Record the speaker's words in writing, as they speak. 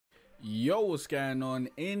Yo, what's going on?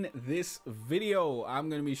 In this video I'm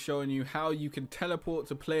going to be showing you how you can teleport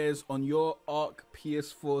to players on your Ark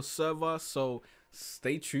Ps4 server, so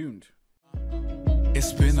stay tuned.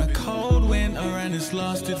 It's been a cold winter and it's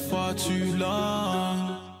lasted far too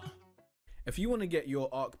long. If you want to get your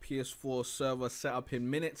Ark Ps4 server set up in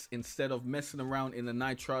minutes instead of messing around in the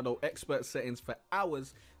Nitrado expert settings for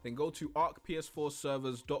hours, then go to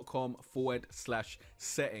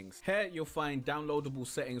arkps4servers.com/settings. Here you'll find downloadable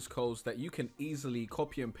settings codes that you can easily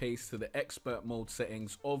copy and paste to the expert mode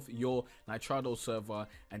settings of your Nitrado server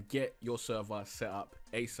and get your server set up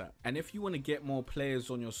ASAP. And if you want to get more players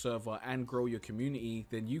on your server and grow your community,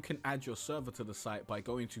 then you can add your server to the site by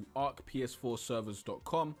going to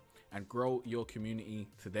arkps4servers.com and grow your community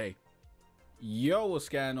today. Yo, what's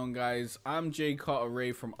going on, guys? I'm Jay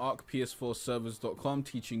Cartere from arkps4servers.com,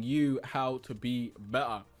 teaching you how to be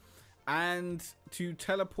better. And to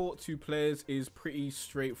teleport to players is pretty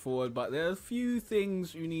straightforward, but there are a few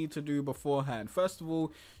things you need to do beforehand. First of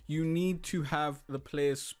all, you need to have the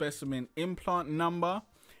player's specimen implant number,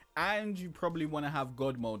 and you probably want to have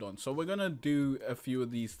God mode on. So we're gonna do a few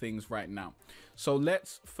of these things right now. So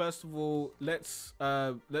let's first of all let's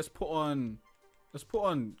put on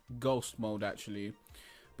ghost mode, actually,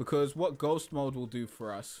 because what ghost mode will do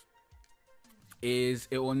for us is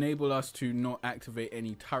it will enable us to not activate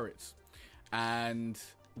any turrets, and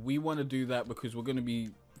we want to do that because we're going to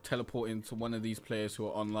be teleporting to one of these players who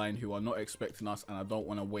are online who are not expecting us, and I don't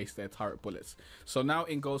want to waste their turret bullets. So now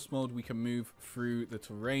in ghost mode we can move through the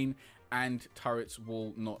terrain and turrets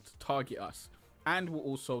will not target us, and will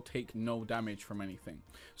also take no damage from anything.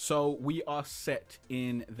 So we are set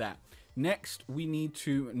in that. Next, we need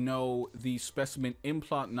to know the specimen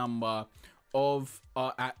implant number of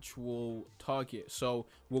our actual target. So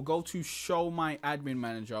we'll go to show my admin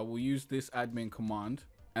manager. We'll use this admin command,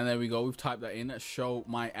 and there we go. We've typed that in, show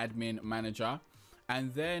my admin manager.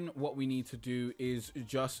 And then what we need to do is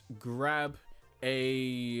just grab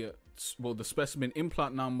the specimen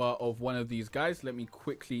implant number of one of these guys. Let me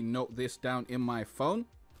quickly note this down in my phone.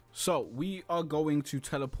 So we are going to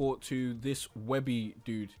teleport to this Webby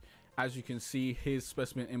dude. As you can see, his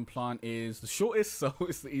specimen implant is the shortest, so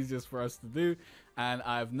it's the easiest for us to do, and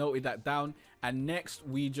I've noted that down. And next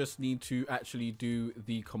we just need to actually do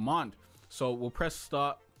the command. So we'll press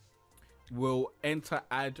start, we'll enter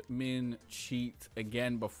admin cheat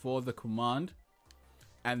again before the command,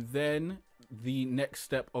 and then the next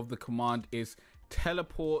step of the command is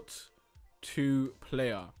teleport to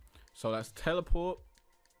player. So that's teleport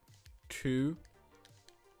to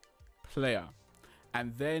player.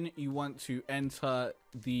 And then you want to enter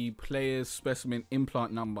the player's specimen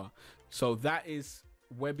implant number. So that is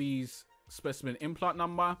Webby's specimen implant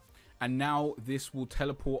number, and now this will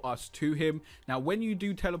teleport us to him. Now when you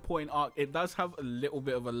do teleport in Ark, it does have a little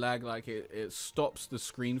bit of a lag, like it stops the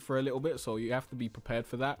screen for a little bit, so you have to be prepared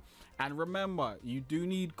for that. And remember, you do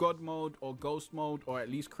need God mode or ghost mode, or at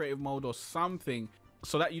least creative mode or something,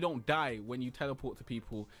 so that you don't die when you teleport to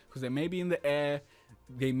people, because they may be in the air,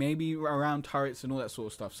 they may be around turrets and all that sort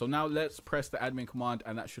of stuff. So now let's press the admin command,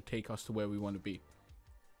 and that should take us to where we want to be.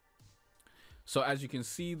 So as you can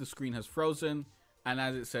see, the screen has frozen, and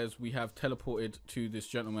as it says, we have teleported to this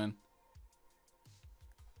gentleman,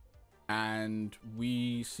 and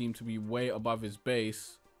we seem to be way above his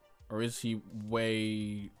base. Or is he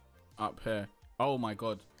way up here? Oh my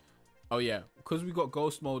god. Oh yeah, because we got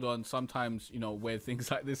ghost mode on, sometimes, you know, weird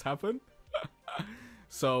things like this happen.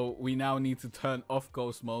 So we now need to turn off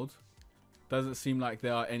ghost mode. Doesn't seem like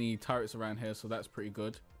there are any turrets around here, so that's pretty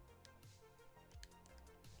good.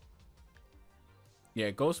 Yeah,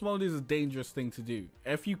 ghost mode is a dangerous thing to do.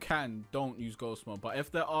 If you can, don't use ghost mode. But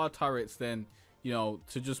if there are turrets, then, you know,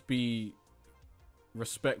 to just be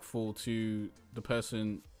respectful to the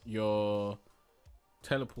person you're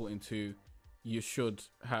teleporting to, you should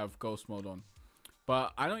have ghost mode on.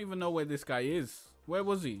 But I don't even know where this guy is. Where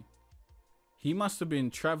was he? He must have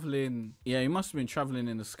been traveling. Yeah, he must have been traveling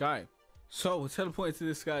in the sky. So we're teleporting to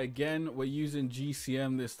this guy again. We're using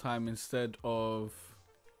GCM this time instead of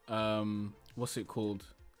what's it called,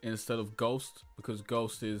 instead of ghost, because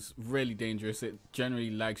ghost is really dangerous. It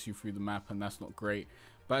generally lags you through the map, and that's not great.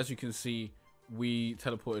 But as you can see, we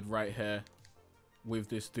teleported right here with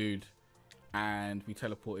this dude, and we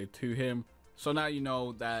teleported to him. So now you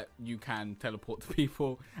know that you can teleport to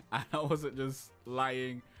people, and I wasn't just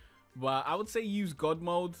lying. But I would say use God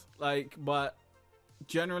mode, but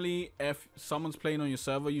generally if someone's playing on your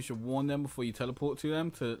server, you should warn them before you teleport to them,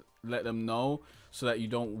 to let them know, so that you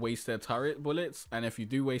don't waste their turret bullets. And if you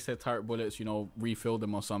do waste their turret bullets, you know, refill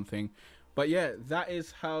them or something. But yeah, that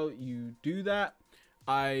is how you do that.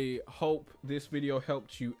 I hope this video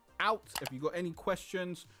helped you out. If you got any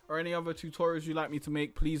questions or any other tutorials you'd like me to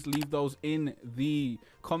make, please leave those in the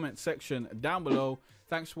comment section down below.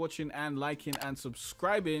 Thanks for watching and liking and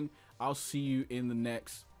subscribing. I'll see you in the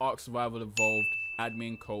next Ark Survival Evolved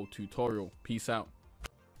admin code tutorial. Peace out.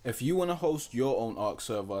 If you want to host your own Ark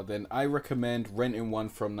server, then I recommend renting one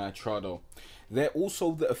from Nitrado. They're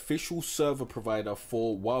also the official server provider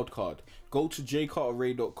for Wildcard. Go to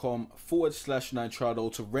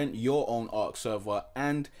jaycartere.com/Nitrado to rent your own Ark server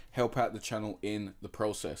and help out the channel in the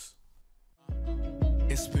process.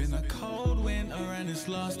 It's been a cold winter and it's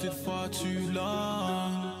lasted far too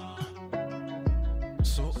long.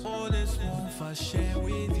 So all this warmth I share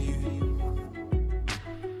with you.